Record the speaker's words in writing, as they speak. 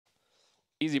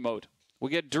Easy mode. We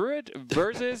get Druid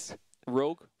versus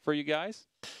Rogue for you guys.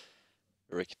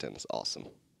 Rikytan is awesome.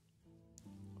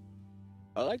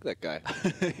 I like that guy.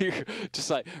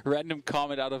 Just like random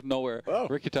comment out of nowhere. Oh.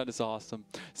 Rikytan is awesome.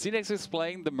 SineX is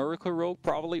playing the Miracle Rogue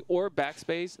probably, or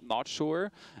Backspace, not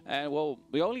sure. And well,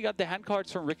 we only got the hand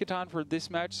cards from Rikytan for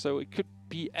this match, so it could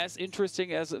be as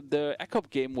interesting as the Cup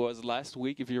game was last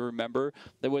week, if you remember.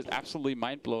 That was absolutely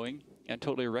mind-blowing and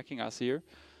totally wrecking us here.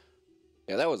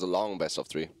 Yeah, that was a long best of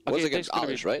 3. It was against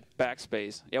Alish, right?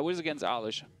 Backspace. Yeah, it was against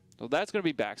Alish. So that's going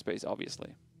to be Backspace, obviously.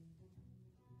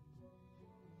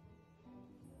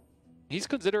 He's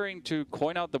considering to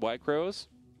coin out the White Crows.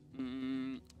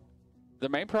 The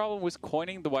main problem with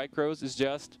coining the White Crows is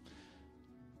just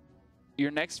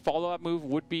your next follow-up move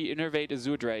would be Innervate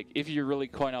Azure Drake if you really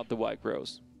coin out the White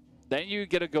Crows. Then you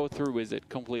gotta go through with it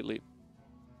completely.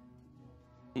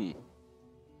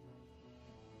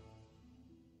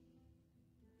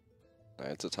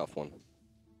 It's a tough one.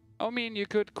 I mean, you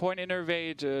could coin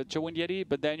Innervate Joe Yeti,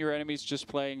 but then your enemy's just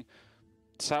playing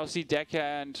South Sea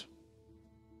Deckhand,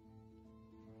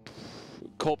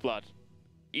 Cold Blood,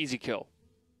 easy kill.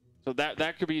 So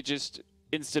that could be just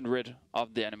instant rid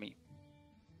of the enemy.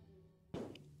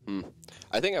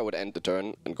 I think I would end the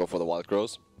turn and go for the Wild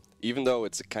Crows, even though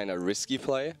it's a kind of risky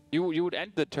play. You would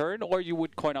end the turn, or you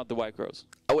would coin out the White Crows?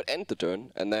 I would end the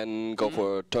turn and then go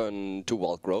for turn 2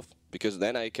 Wild Growth, because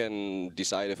then I can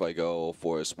decide if I go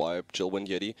for a swipe, Chillwind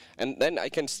Yeti, and then I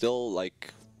can still,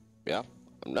 like, yeah,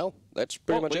 no, that's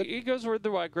pretty much it. He goes for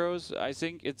the White Crows. I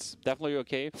think it's definitely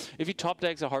okay. If he top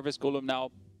decks a Harvest Golem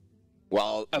now,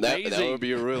 well, that would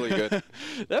be really good.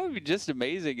 That would be just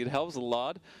amazing. It helps a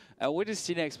lot. What is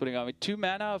SineX putting on? 2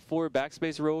 mana for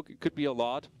Backspace Rogue. It could be a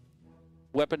lot.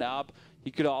 Weapon up.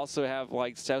 He could also have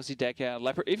like South Sea Deckhand,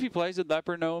 Leopard. If he plays with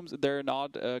Leopard Gnomes, they're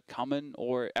not common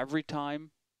or every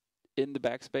time in the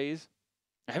Backspace.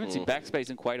 I haven't seen Backspace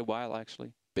in quite a while,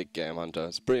 actually. Big Game Hunter.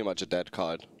 It's pretty much a dead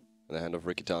card in the hand of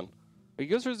Rikytan. He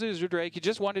goes for the Azure Drake. He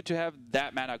just wanted to have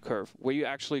that mana curve where you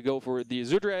actually go for the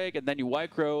Azure Drake and then you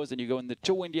White Crows and you go in the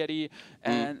Chillwind Yeti,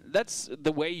 and that's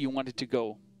the way you want it to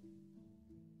go.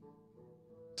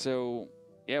 So,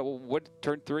 yeah, well, what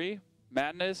turn 3?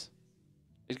 Madness?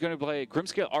 He's going to play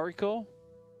Grimscale Oracle.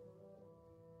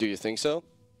 Do you think so?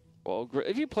 Well,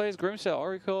 if he plays Grimscale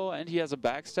Oracle and he has a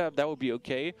backstab, that would be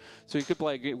okay. So he could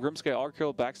play Grimscale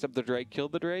Oracle, backstab the Drake, kill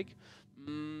the Drake.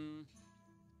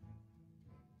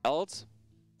 Else?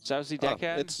 South Sea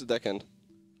Deckhand? It's the Deckhand.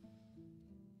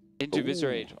 Into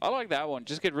Eviscerate. I like that one.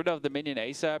 Just get rid of the minion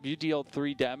ASAP. You deal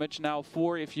 3 damage now.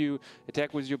 4 if you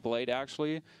attack with your blade,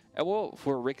 actually. And well,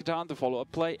 for Rikytan, the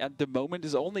follow-up play at the moment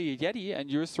is only a Yeti, and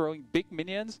you're throwing big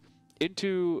minions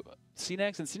into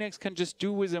SineX, and SineX can just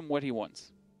do with him what he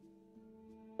wants.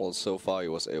 Well, so far he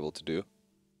was able to do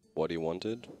what he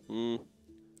wanted.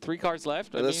 3 cards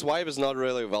left. The swipe is not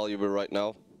really valuable right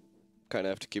now. Kind of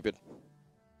have to keep it.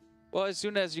 Well, as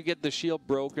soon as you get the shield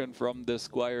broken from the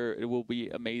Squire, it will be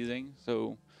amazing.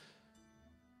 So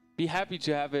be happy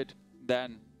to have it,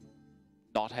 then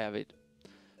not have it.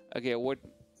 Okay,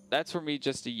 that's for me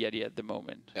just a Yeti at the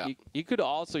moment. Yeah. He could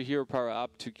also hero power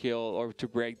up to kill or to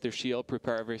break the shield,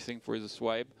 prepare everything for the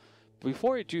swipe.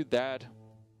 Before you do that,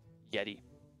 Yeti.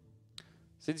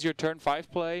 Since your turn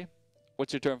 5 play,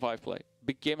 what's your turn 5 play?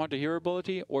 Big Game Hunter hero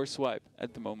ability or swipe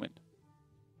at the moment?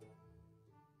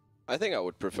 I think I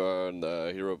would prefer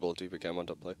the hero ability Big Game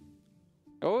Hunter play.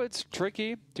 Oh, it's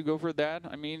tricky to go for that.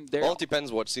 I mean, well, it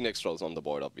depends what SineX throws on the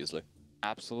board, obviously.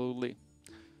 Absolutely.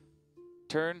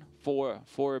 Turn 4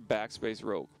 for Backspace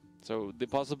Rogue. So the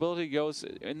possibility goes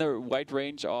in the wide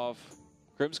range of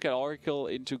Grimscale Oracle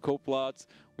into Cold Bloods.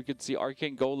 We could see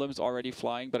Arcane Golems already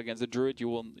flying, but against the Druid,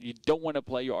 you don't want to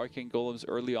play your Arcane Golems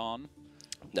early on.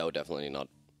 No, definitely not.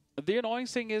 The annoying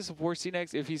thing is for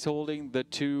SineX if he's holding the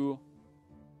 2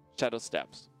 Shadow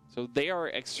Steps. So they are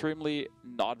extremely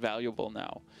not valuable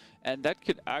now. And that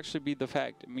could actually be the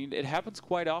fact. I mean, it happens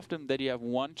quite often that you have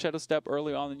 1 Shadow Step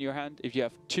early on in your hand. If you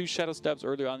have 2 Shadow Steps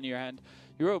early on in your hand,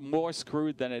 you're more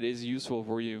screwed than it is useful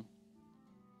for you.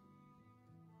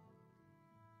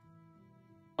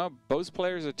 Both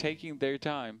players are taking their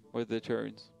time with the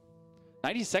turns.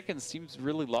 90 seconds seems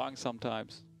really long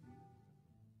sometimes.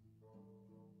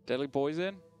 Deadly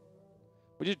Poison?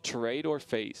 Would you trade or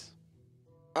face?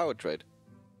 I would trade.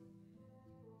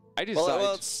 I decide.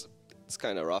 Well, it's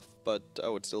kind of rough, but I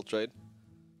would still trade.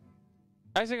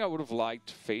 I think I would have liked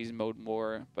phase mode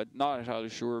more, but not entirely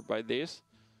sure by this.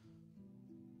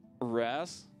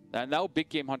 Raz. And now Big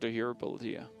Game Hunter hero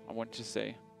ability, I want to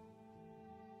say.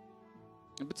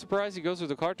 a bit surprised he goes with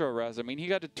the card draw Raz. I mean, he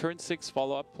got a turn 6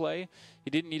 follow-up play.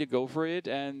 He didn't need to go for it.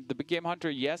 And the big game hunter,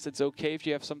 yes, it's okay if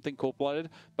you have something cold-blooded,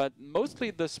 but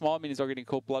mostly the small minis are getting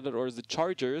cold-blooded, or the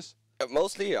chargers.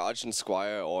 Mostly Argent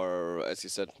Squire, or as you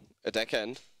said, a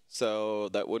deckhand. So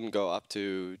that wouldn't go up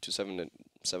to 7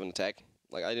 attack.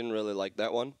 Like, I didn't really like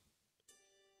that one.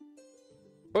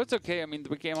 But it's okay. I mean, the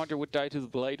big game hunter would die to the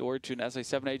blade or to an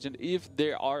SI7 agent if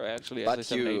there are actually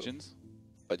SI7 agents.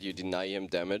 But you deny him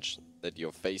damage that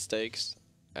your face takes,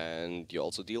 and you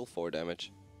also deal 4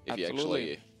 damage if he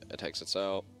actually attacks it.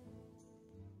 So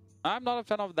I'm not a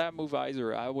fan of that move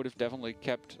either. I would have definitely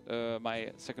kept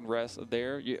my second rest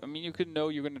there. I mean, you could know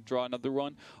you're going to draw another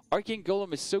one. Arcane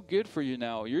Golem is so good for you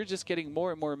now. You're just getting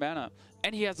more and more mana.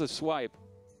 And he has a swipe.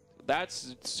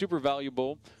 That's super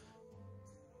valuable.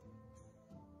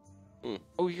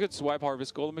 Oh, he could swipe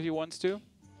Harvest Golem if he wants to.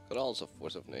 Could also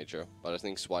Force of Nature, but I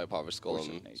think swipe Harvest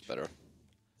Golem is better.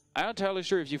 I'm not entirely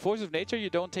sure. If you Force of Nature, you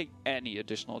don't take any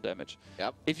additional damage.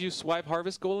 Yep. If you swipe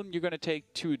Harvest Golem, you're going to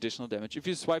take 2 additional damage. If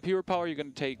you swipe Hero Power, you're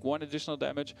going to take 1 additional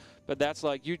damage, but that's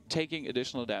like you taking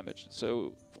additional damage.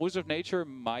 So Force of Nature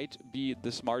might be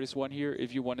the smartest one here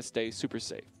if you want to stay super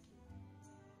safe.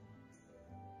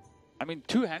 I mean,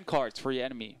 2 hand cards for your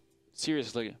enemy.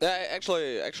 Seriously. Yeah,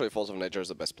 actually, Force of Nature is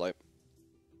the best play.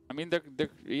 I mean,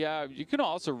 yeah, you can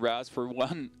also Raz for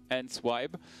 1 and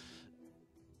swipe.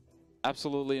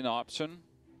 Absolutely an option.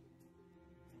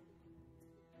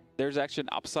 There's actually an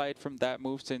upside from that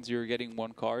move since you're getting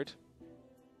 1 card.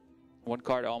 1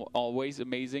 card always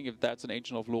amazing if that's an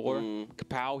Ancient of Lore.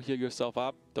 Kapow, heal yourself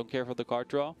up. Don't care for the card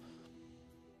draw.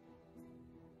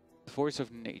 Force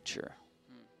of Nature.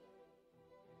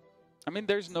 I mean,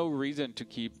 there's no reason to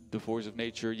keep the Force of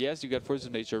Nature. Yes, you got Force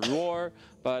of Nature Roar,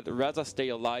 but rather stay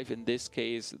alive in this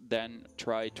case than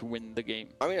try to win the game.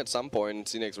 I mean, at some point,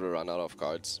 SineX will run out of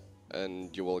cards,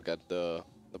 and you will get the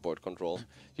board control.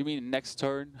 You mean next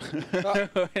turn?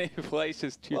 When he plays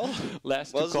his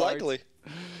last 2 cards? Likely.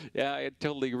 Yeah, I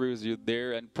totally agree with you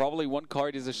there. And probably 1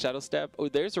 card is a Shadow Step. Oh,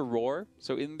 there's a Roar.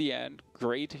 So in the end,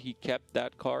 great. He kept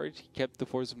that card. He kept the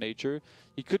Force of Nature.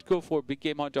 He could go for Big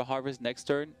Game Hunter Harvest next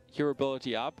turn, Hero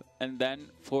Ability up, and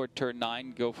then for turn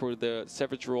 9, go for the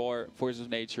Savage Roar, Force of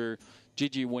Nature,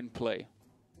 GG win play.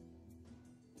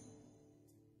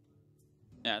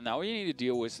 And now you need to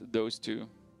deal with those 2.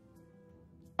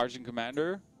 Argent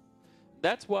Commander.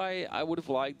 That's why I would have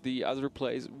liked the other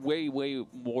plays way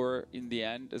more in the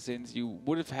end, since you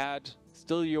would have had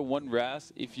still your 1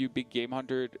 Raz if you Big Game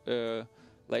Huntered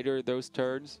later those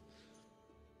turns.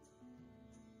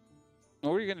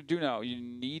 What are you going to do now? You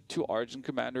need to Argent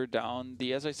Commander down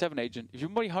the SI7 agent. If you're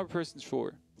 100%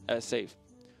 sure, safe.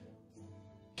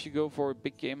 If you go for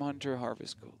Big Game Hunter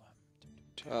Harvest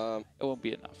Golem, it won't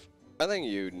be enough. I think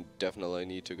you definitely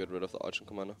need to get rid of the Argent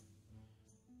Commander.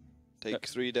 Take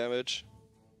 3 damage.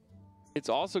 It's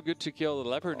also good to kill the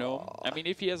Leper Gnome. I mean,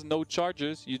 if he has no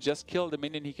charges, you just kill the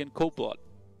minion, he can cold blood.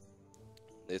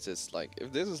 This is like,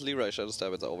 if this is Leroy Shadow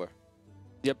Step, it's over.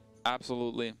 Yep,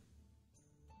 absolutely.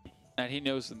 And he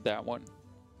knows that one.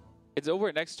 It's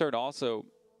over next turn also.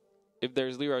 If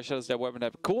there's Leroy Shadow Step weapon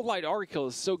type. Cold Light Oracle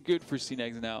is so good for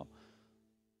SineX now.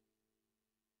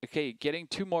 Okay, getting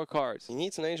 2 more cards. He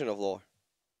needs an Ancient of Lore.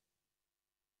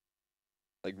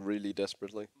 Like, really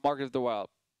desperately. Market of the Wild.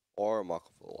 Or Mark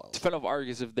of the Wild. Defender of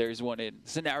Argus if there's one in.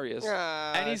 Scenarios.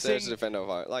 Yeah, there's a Defender of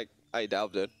Argus. Like, I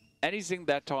doubt it. Anything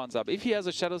that taunts up. If he has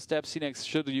a Shadow Step, SineX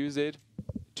should use it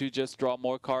to just draw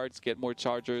more cards, get more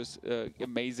chargers.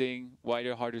 Amazing.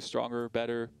 Wider, harder, stronger,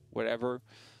 better, whatever.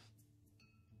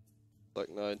 Like,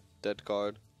 no, dead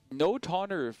card. No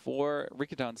taunter for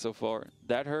Rikytan so far.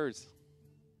 That hurts.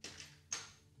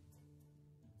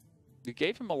 You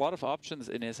gave him a lot of options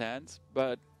in his hands,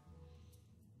 but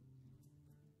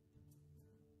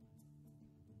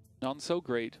none so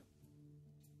great.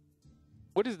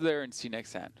 What is there in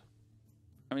SineX's hand?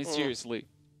 I mean, seriously.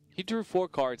 He drew 4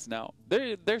 cards now.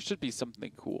 There should be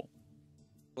something cool.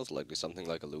 Most likely something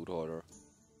like a Loot Hoarder.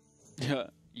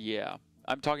 Yeah.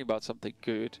 I'm talking about something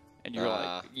good. And you're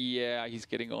like, yeah, he's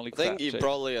getting only crap. I think he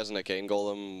probably has an Arcane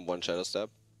Golem, 1 Shadow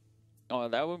Step. Oh,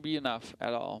 that wouldn't be enough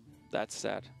at all. That's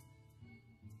sad.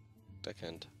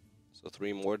 Deckhand. So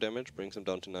 3 more damage brings him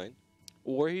down to 9.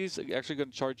 Or he's actually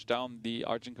going to charge down the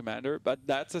Argent Commander, but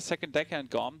that's a second deckhand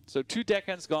gone. So 2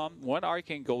 deckhands gone, 1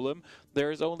 Arcane Golem.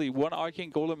 There's only 1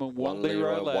 Arcane Golem and 1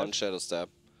 Leroy left. 1 Shadow Step.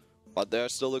 But there are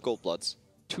still the Cold Bloods.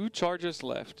 2 charges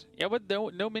left. Yeah, but no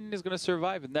minion is going to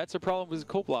survive, and that's a problem with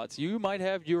Cold Bloods. You might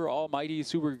have your almighty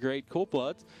super great Cold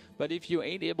Bloods, but if you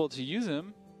ain't able to use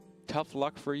them, tough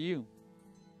luck for you.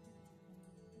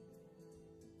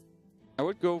 I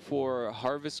would go for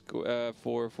Harvest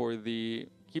for the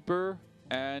Keeper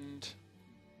and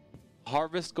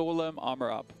Harvest Golem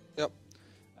armor up. Yep.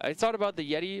 I thought about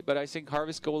the Yeti, but I think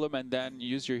Harvest Golem and then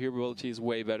use your hero ability is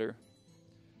way better.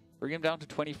 Bring him down to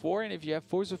 24, and if you have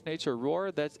Force of Nature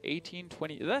Roar, that's 18,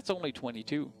 20. That's only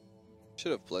 22.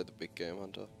 Should have played the big game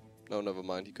hunter. No, never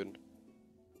mind. He couldn't.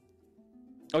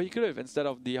 Oh, you could have instead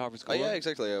of the Harvest Golem. Oh yeah,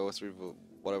 exactly. I was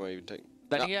what am I even taking?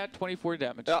 Then he had 24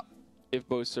 damage. Yeah. If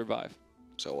both survive.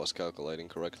 So I was calculating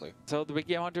correctly. So the big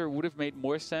game hunter would have made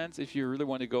more sense if you really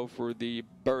want to go for the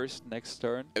burst next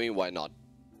turn. I mean, why not?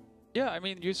 Yeah, I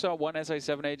mean, you saw one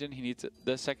SI7 agent. He needs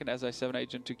the second SI7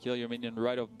 agent to kill your minion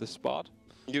right off the spot.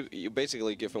 You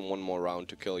basically give him one more round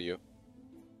to kill you.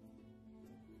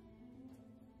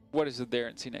 What is it there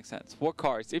in SineX hands? 4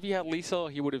 cards. If he had lethal,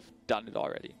 he would have done it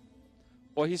already.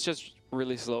 Or he's just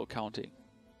really slow counting.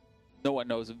 No one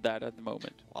knows of that at the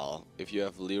moment. Well, if you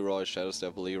have Leroy, Shadow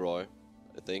Step Leroy,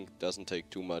 I think doesn't take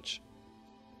too much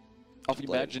of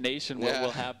imagination what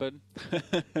will happen.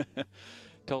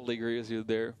 Totally agree with you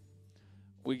there.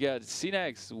 We got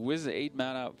SineX with 8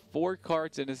 mana, 4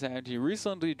 cards in his hand. He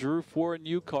recently drew 4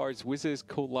 new cards with his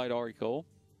Cold Light Oracle.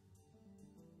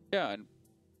 Yeah, and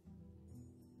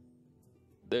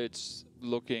it's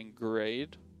looking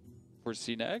great for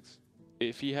SineX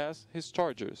if he has his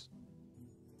Chargers.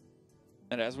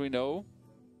 And as we know,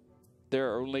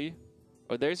 there are only...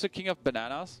 Oh, there's a King of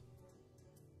Bananas.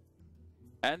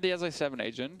 And the SI7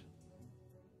 agent.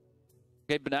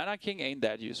 Okay, Banana King ain't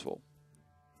that useful.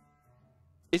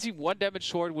 Is he 1 damage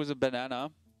short with a banana?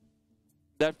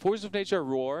 That Force of Nature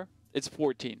Roar, it's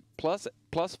 14. Plus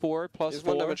 4, plus He's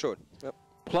 4. 1 damage short. Yep.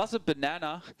 Plus a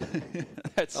banana.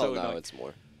 That's so now annoying. it's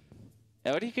more.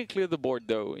 Yeah, but he can clear the board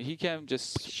though. He can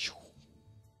just...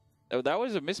 Oh, that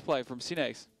was a misplay from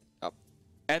SineX. Yep.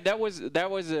 And that was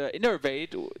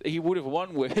Innervate. He would have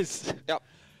won with. Yep.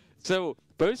 So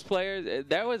both players,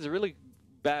 that was really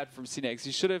bad from SineX.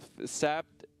 He should have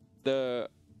sapped the...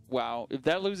 Wow, if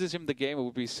that loses him the game, it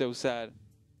would be so sad.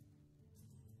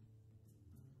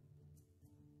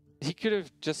 He could have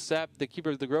just sapped the Keeper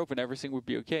of the Grove and everything would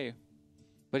be okay.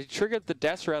 But he triggered the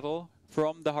Death Rattle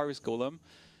from the Harvest Golem.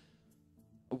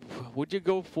 Would you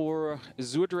go for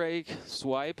Zudrake,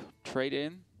 swipe, trade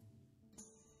in?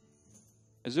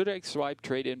 Zudrake, swipe,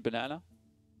 trade in, banana?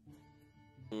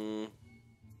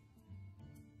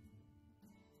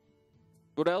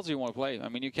 What else do you want to play? I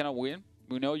mean, you cannot win.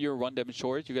 We know you're 1 damage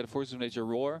short. You got a Force of Nature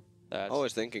Roar. That's I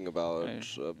was thinking about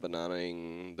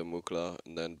bananaing the Mukla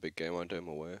and then big game hunter him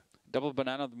away. double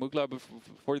banana the Mukla, but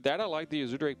for that I like the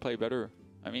Zudrake play better.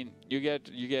 I mean, you get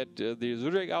the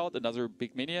Zudrake out, another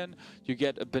big minion. You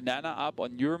get a banana up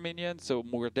on your minion, so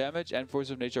more damage, and Force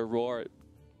of Nature Roar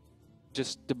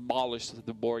just demolishes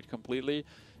the board completely,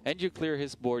 and you clear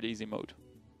his board easy mode.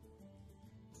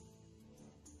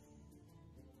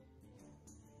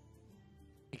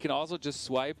 You can also just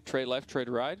swipe, trade left, trade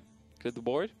right, clear the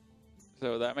board.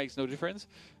 So that makes no difference.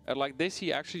 And like this,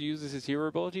 he actually uses his hero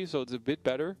ability, so it's a bit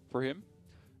better for him.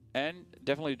 And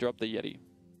definitely drop the Yeti.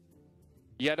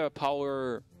 Yeti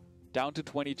power down to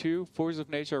 22. Force of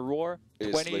Nature Roar,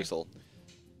 20. It's lethal.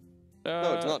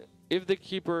 No, it's not. If the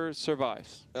Keeper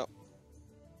survives. Yeah.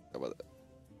 How about that?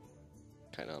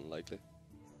 Kind of unlikely.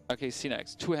 Okay,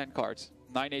 SineX, 2 hand cards.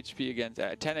 9 HP against,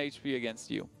 10 HP against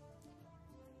you.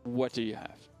 What do you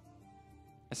have?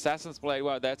 Assassin's Blade,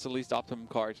 well, that's the least optimum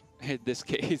card in this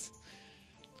case.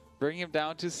 Bring him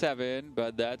down to 7,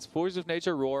 but that's Force of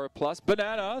Nature Roar plus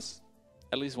bananas.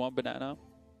 At least 1 banana.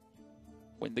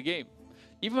 Win the game.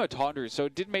 Even a taunter, so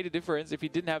it didn't make a difference. If he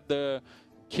didn't have the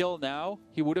kill now,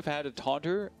 he would have had a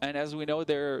taunter. And as we know,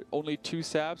 there are only 2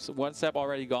 saps. 1 sap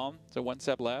already gone, so 1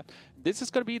 sap left. This is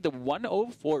going to be the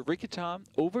 1-0 for Rikytan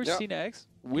over SineX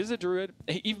with a Druid,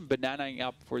 even bananaing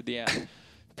up for the end.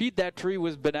 Feed that tree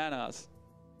with bananas.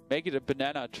 Make it a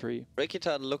banana tree.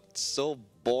 Rikytan looked so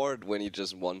bored when he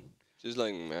just won. Just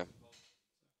like, man.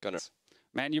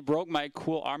 Man, you broke my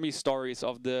cool army stories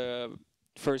of the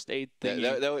first 8 thing.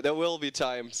 Yeah, there will be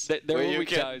times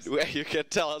where you can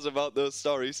tell us about those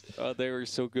stories. Oh, they were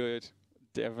so good.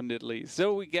 Definitely.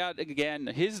 So we got, again,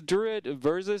 his Druid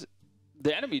versus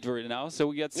the enemy Druid now. So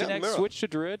we got SineX switch to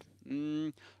Druid.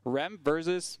 Ramp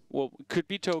versus, well, could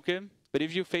be Token. But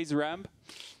if you face Ramp...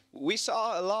 We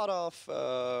saw a lot of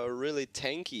really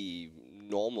tanky,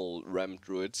 normal Ramp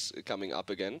Druids coming up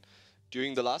again.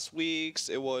 During the last weeks,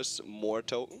 it was more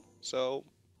Token. So,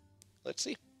 let's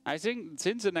see. I think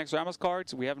since the next Ramos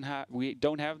cards, we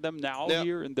don't have them now Yeah.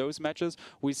 here in those matches.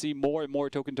 We see more and more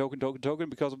token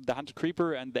because of the Hunter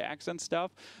Creeper and the accent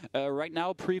stuff. Right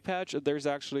now, pre-patch, there's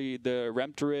actually the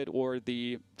Ramp Druid or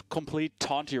the complete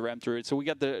taunty Ramp Druid. So we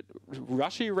got the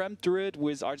rushy Ramp Druid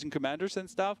with Argent Commanders and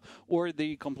stuff, or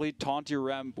the complete taunty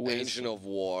Ramp with Ancient of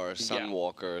War,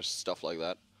 Sunwalkers, stuff like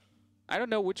that. I don't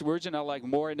know which version I like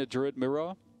more in the Druid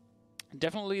Mirror.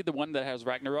 Definitely the one that has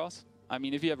Ragnaros. I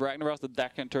mean, if you have Ragnaros,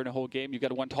 that can turn a whole game. You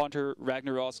got one Taunter,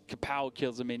 Ragnaros, kapow,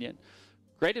 kills a minion.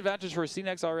 Great advantage for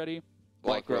SineX already.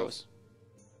 White Rose.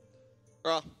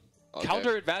 Okay.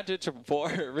 Counter advantage for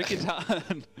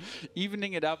Rikytan,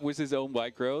 evening it up with his own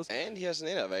White Rose. And he has an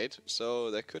Innovate, so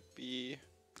that could be...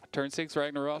 Turn 6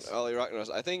 Ragnaros. Early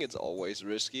Ragnaros. I think it's always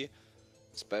risky,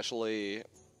 especially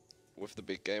with the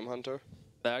big game hunter.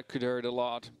 That could hurt a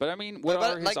lot. But I mean, what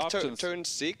are his like options? Turn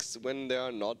 6, when there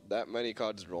are not that many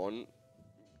cards drawn,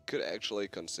 could actually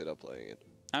consider playing it.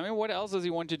 I mean, what else does he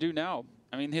want to do now?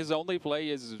 I mean, his only play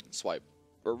is Swipe.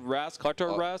 Raz, Carter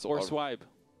Raz, or Swipe.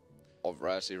 Of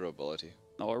Raz Hero ability.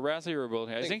 No, Raz Hero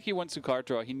ability. I think he wants to card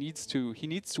draw. He needs to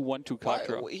want to card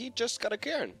draw. He just got a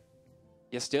Karen.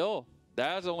 Yeah, still.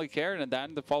 That's only Karen, and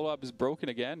then the follow-up is broken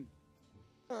again.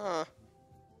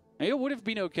 It would have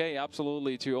been okay,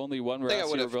 absolutely, to only one Raz I think I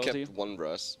would Hero have ability. kept one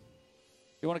Raz.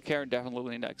 You want a Karen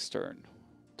definitely next turn.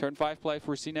 Turn 5 play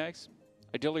for SineX.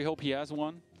 Ideally hope he has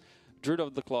one. Druid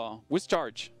of the Claw. With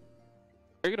charge.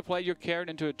 Are you going to play your Karen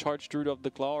into a charged Druid of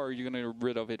the Claw, or are you going to get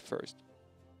rid of it first?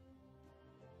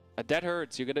 That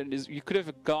hurts. You could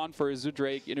have gone for a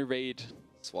Zudrake, Innervate,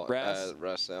 Raz.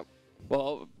 Raz, yeah.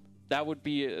 Well, that would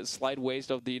be a slight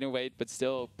waste of the Innervate, but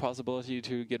still possibility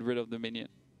to get rid of the minion.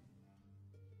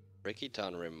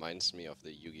 Rikytan reminds me of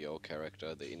the Yu-Gi-Oh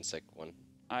character, the insect one.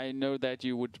 I know that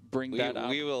you would bring that up.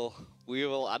 We will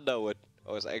unknow it.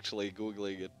 I was actually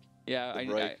Googling it. Yeah,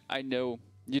 I know.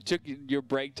 You took your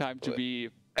break time to be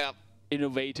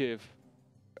innovative.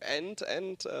 And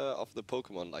of the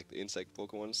Pokemon, like the insect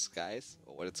Pokemon, Skies,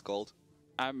 or what it's called.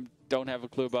 I don't have a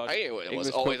clue about It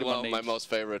was always one of my most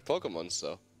favorite Pokemon,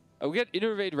 so. We get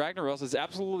Innovate Ragnaros is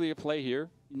absolutely a play here.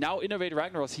 Now Innovate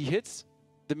Ragnaros, he hits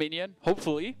the minion,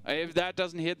 hopefully. If that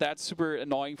doesn't hit, that's super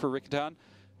annoying for Rikytan.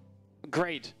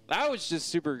 Great. That was just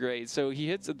super great. So he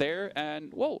hits it there,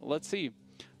 and whoa, let's see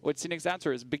what SineX's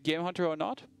answer is. Big Game Hunter or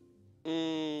not?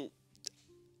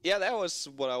 Yeah, that was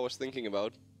what I was thinking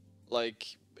about.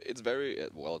 Like, it's very,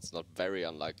 well, it's not very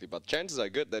unlikely, but chances are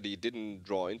good that he didn't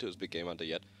draw into his Big Game Hunter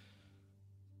yet.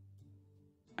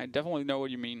 I definitely know what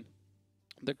you mean.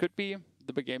 There could be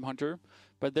the Big Game Hunter,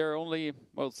 but there are only,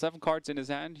 well, 7 cards in his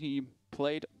hand. He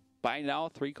played by now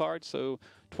 3 cards, so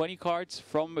 20 cards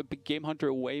from a Big Game Hunter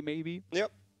away, maybe.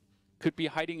 Yep. Could be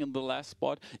hiding in the last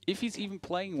spot, if he's even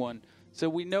playing one. So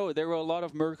we know there were a lot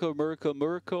of Miracle,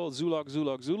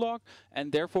 Zulok,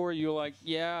 and therefore you're like,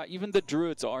 yeah, even the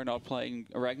Druids are not playing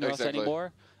Ragnaros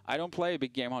anymore. I don't play a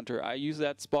Big Game Hunter. I use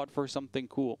that spot for something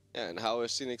cool. Yeah, and how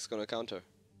is SineX gonna counter?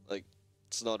 Like,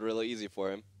 it's not really easy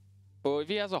for him. Well, if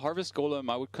he has a Harvest Golem,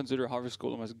 I would consider Harvest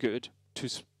Golem as good to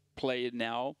play it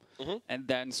now, and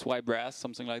then swipe Brass,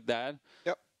 something like that.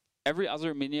 Yep. Every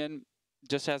other minion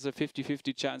just has a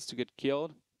 50-50 chance to get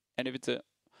killed, and if it's a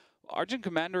Argent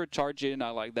Commander charge in,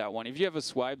 I like that one. If you have a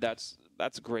swipe, that's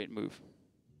a great move.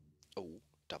 Oh,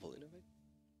 double innovate?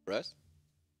 Brass?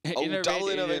 Innervate, double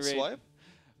innovate swipe?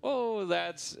 Oh,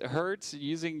 that's hurts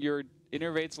using your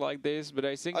innervates like this, but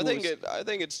I think I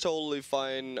think it's totally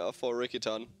fine for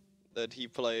Rikytan that he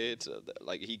played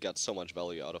like he got so much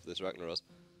value out of this Ragnaros.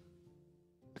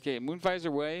 Okay, Moonfire's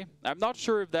away. I'm not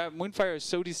sure if that Moonfire is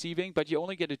so deceiving, but you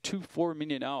only get a 2/4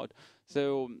 minion out.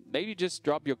 So maybe just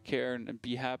drop your Cairn and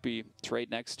be happy.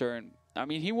 Trade next turn. I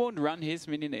mean, he won't run his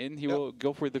minion in. He will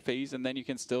go for the phase, and then you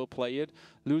can still play it.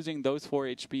 Losing those 4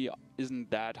 HP isn't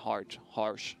that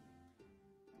harsh.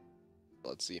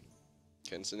 Let's see.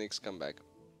 Can SineX come back?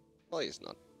 Well, he's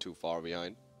not too far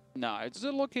behind. Nah, it's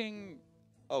looking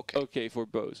okay. Okay for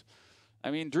both.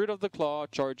 I mean, Druid of the Claw,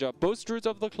 charge up. Both Druids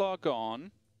of the Claw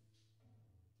gone.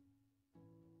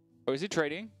 Oh, is he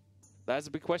trading? That's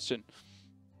a big question.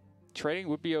 Trading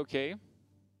would be okay.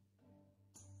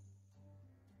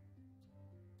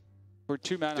 For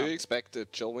 2 mana. Do you expect a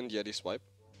Chillwind Yeti swipe?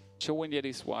 Chillwind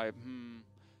Yeti swipe.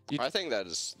 I think that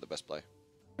is the best play.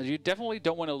 You definitely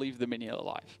don't want to leave the minion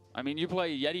alive. I mean, you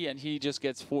play Yeti and he just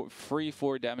gets free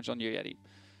 4 damage on your Yeti.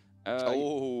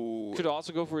 You could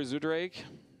also go for a Zudrake.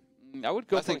 I would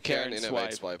go for Karen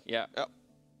swipe. Yeah. Yep.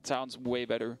 Sounds way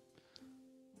better.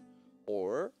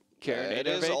 Or Karen it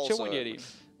is also Chillwind Yeti.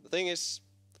 The thing is,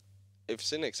 if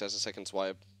SineX has a second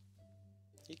swipe,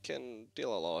 he can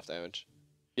deal a lot of damage.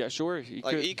 Yeah, sure. He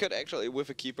Like could. he could actually, with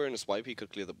a keeper and a swipe, he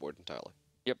could clear the board entirely.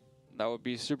 Yep, that would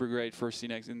be super great for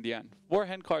CineX in the end. 4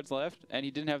 hand cards left, and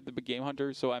he didn't have the big game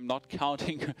hunter, so I'm not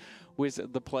counting with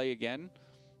the play again.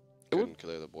 Couldn't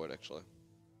clear the board actually.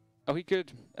 Oh, he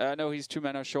could. No, he's 2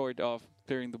 mana short of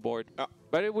clearing the board. Oh.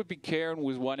 But it would be Karen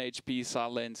with 1 HP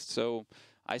silenced, so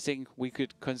I think we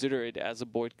could consider it as a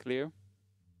board clear.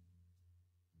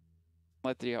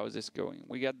 Let's see how is this going.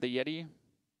 We got the Yeti.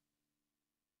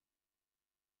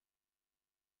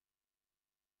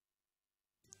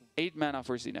 Eight mana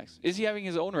for CineX. Is he having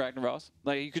his own Ragnaros?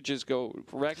 Like, he could just go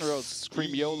Ragnaros,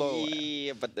 scream YOLO.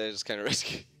 Yeah, but that's kind of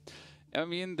risky. I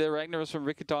mean, the Ragnaros from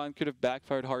Rikytan could have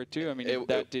backfired hard too. I mean, if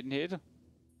that didn't hit.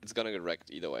 It's gonna get wrecked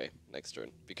either way next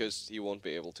turn, because he won't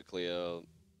be able to clear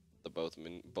the both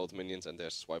minions, and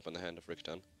there's a swipe on the hand of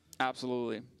Rikytan.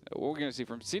 Absolutely. What we're going to see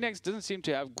from CineX doesn't seem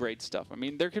to have great stuff. I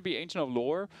mean, there could be Ancient of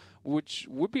Lore, which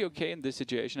would be okay in this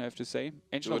situation, I have to say.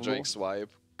 Ancient of Lore. Drake swipe.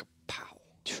 Kapow.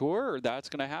 Sure, that's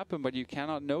going to happen, but you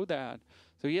cannot know that.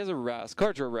 So he has a Ras.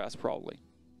 Cards are Ras, probably.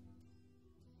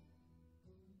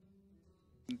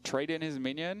 Trade in his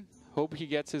minion. Hope he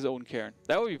gets his own Karen.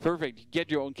 That would be perfect. You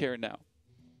get your own Karen now.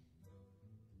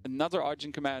 Another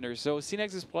Argent Commander. So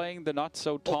CineX is playing the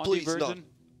not-so-taunty version. Not.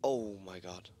 Oh my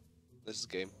god. This is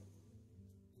game.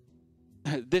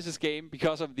 This is game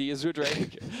because of the Azure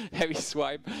Drake heavy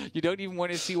swipe. You don't even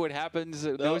want to see what happens.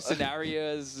 No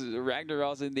scenarios.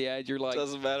 Ragnaros in the edge. You're like,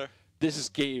 doesn't matter. This is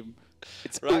game.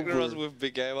 It's Ragnaros over. with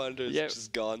big game hunters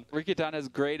just gone. Rikytan has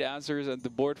great answers, and the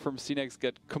board from CineX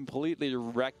got completely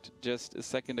wrecked just a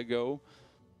second ago.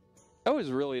 That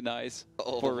was really nice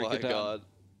for Rikytan. Oh my god.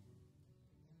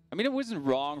 I mean, it wasn't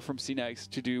wrong from CineX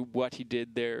to do what he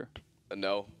did there.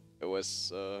 No, it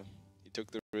was. He took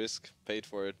the risk, paid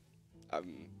for it.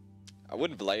 I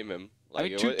wouldn't blame him.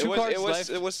 Like, I mean,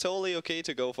 it was totally okay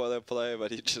to go for that play,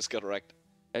 but he just got wrecked.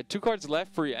 2 cards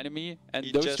left for your enemy, and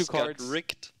he those just 2 cards. Got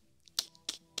rigged.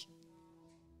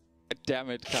 Damn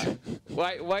it, Kai.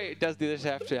 Why does this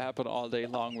have to happen all day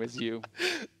long with you?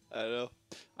 I know.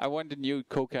 I want a new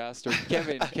co-caster.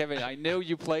 Kevin, I know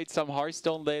you played some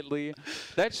HearthStone lately.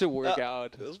 That should work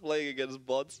out. I was playing against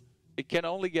bots. It can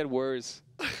only get worse.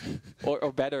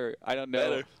 or better. I don't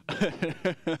know.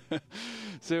 Better.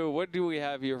 So what do we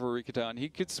have here for Rikytan? He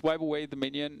could swipe away the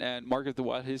minion and Mark of the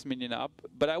Wild his minion up.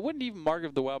 But I wouldn't even Mark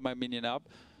of the Wild my minion up.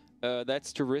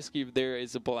 That's too risky if there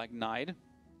is a Black Knight.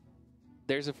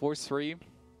 There's a 4-3.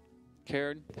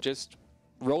 Karen just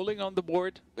rolling on the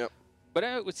board. Yep. But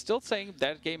I was still saying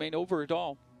that game ain't over at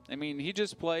all. I mean, he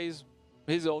just plays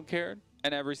his own Karen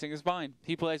and everything is fine.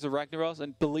 He plays the Ragnaros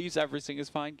and believes everything is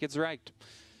fine, gets wrecked.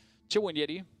 Chillwin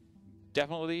Yeti,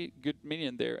 definitely good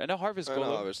minion there. And a Harvest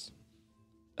Golem.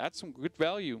 That's some good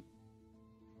value.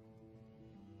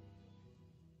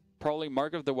 Probably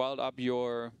Mark of the Wild up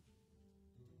your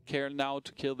Karen now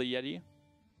to kill the Yeti.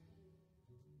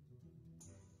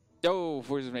 Oh,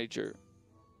 Force of Nature.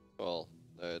 Well,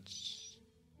 that's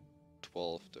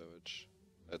 12 damage.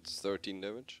 That's 13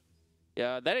 damage.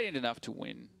 Yeah, that ain't enough to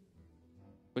win.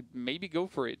 But maybe go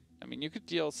for it. I mean, you could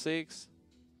deal 6.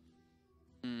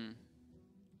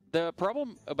 The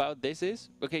problem about this is,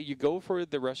 okay, you go for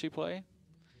the rushy play.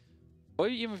 Or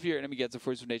even if your enemy gets a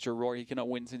Force of Nature Roar, he cannot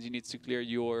win since he needs to clear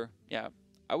your... Yeah,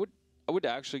 I would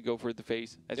actually go for the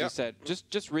face, as you said.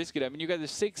 Just risk it. I mean, you got a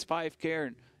 6-5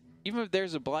 Karen. Even if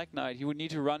there's a Black Knight, he would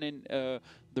need to run in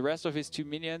the rest of his 2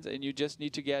 minions, and you just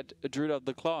need to get a Druid of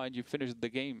the Claw, and you finish the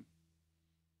game.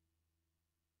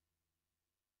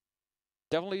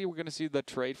 Definitely, we're going to see the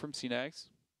trade from CineX.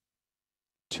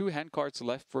 2 hand cards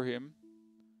left for him.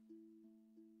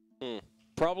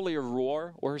 Probably a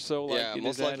Roar or so. Yeah, like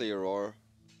most likely a Roar.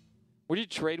 Would you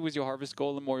trade with your Harvest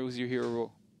Golem or with your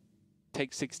hero?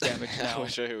 Take 6 damage now.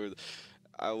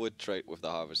 I would trade with the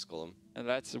Harvest Golem. And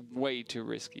that's way too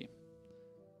risky.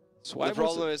 The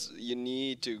problem is you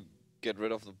need to get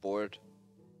rid of the board.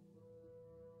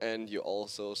 And you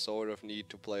also sort of need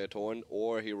to play a Torn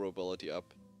or Hero Ability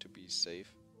up to be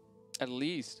safe. At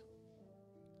least.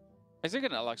 I think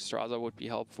an Alexstrasza would be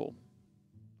helpful.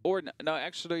 Or, no,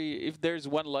 actually, if there's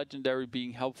one legendary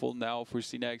being helpful now for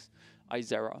CineX,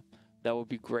 Izera. That would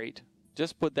be great.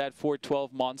 Just put that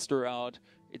 4/12 monster out.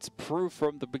 It's proof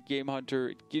from the big game hunter.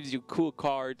 It gives you cool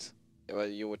cards. Yeah,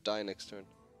 but you would die next turn.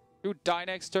 He would die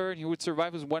next turn. He would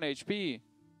survive with 1 HP.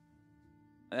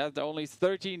 And that's only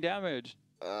 13 damage.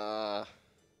 No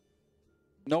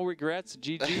regrets.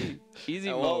 GG. Easy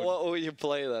mode. What would you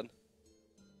play then?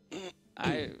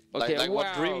 Okay, like wow.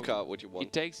 what dream card would you want? He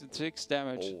takes 6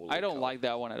 damage. Holy I don't cow. like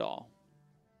that one at all.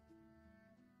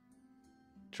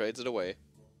 Trades it away.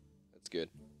 That's good.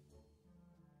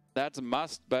 That's a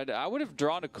must, but I would have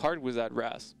drawn a card with that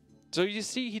Raz. So you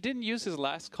see, he didn't use his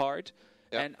last card,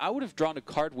 and I would have drawn a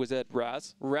card with that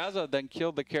Raz. Raza then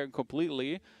killed the Karen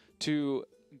completely to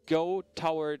go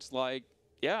towards, like,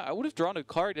 yeah, I would have drawn a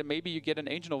card, and maybe you get an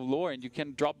Ancient of Lore, and you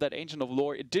can drop that Ancient of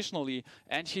Lore additionally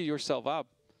and heal yourself up.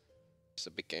 It's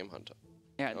a big game hunter.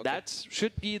 Yeah, that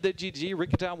should be the GG.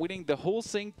 Rikytan winning the whole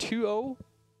thing 2-0.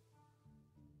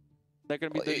 That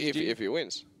gonna be the GG? If he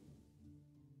wins.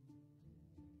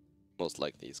 Most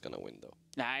likely he's gonna win though.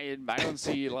 Nah, I don't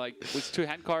see, like, with 2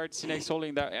 hand cards, SineX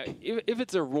holding that. If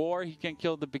it's a roar, he can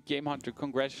kill the big game hunter.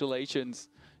 Congratulations.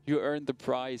 You earned the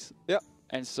prize. Yeah.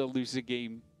 And still lose the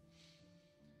game.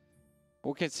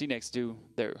 What can SineX do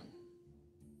there?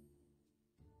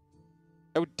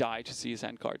 I would die to see his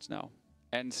hand cards now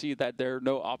and see that there are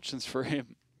no options for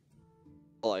him.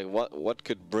 Like, what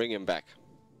could bring him back?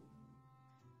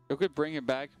 Who could bring him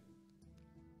back?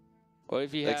 Well,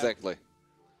 if he had... Exactly.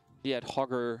 He had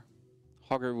Hogger.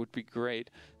 Hogger would be great.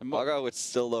 Hogger would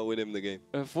still not win him the game.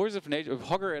 Force of Nature,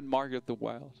 Hogger and Margaret the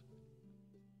Wild.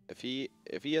 If he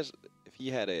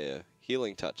had a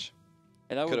healing touch,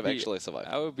 and that could have actually survived.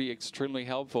 That would be extremely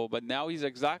helpful. But now he's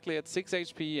exactly at 6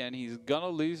 HP, and he's gonna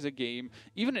lose the game.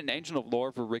 Even an Ancient of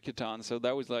Lore for Rikytan. So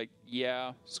that was like,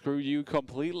 yeah, screw you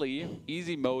completely.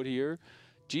 Easy mode here.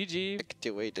 GG.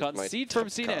 Concede from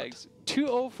SineX.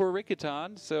 2-0 for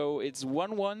Rikytan. So it's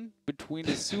 1-1 between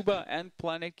eSuba and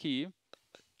Planet Key.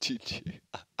 GG.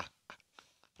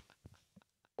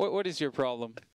 What is your problem?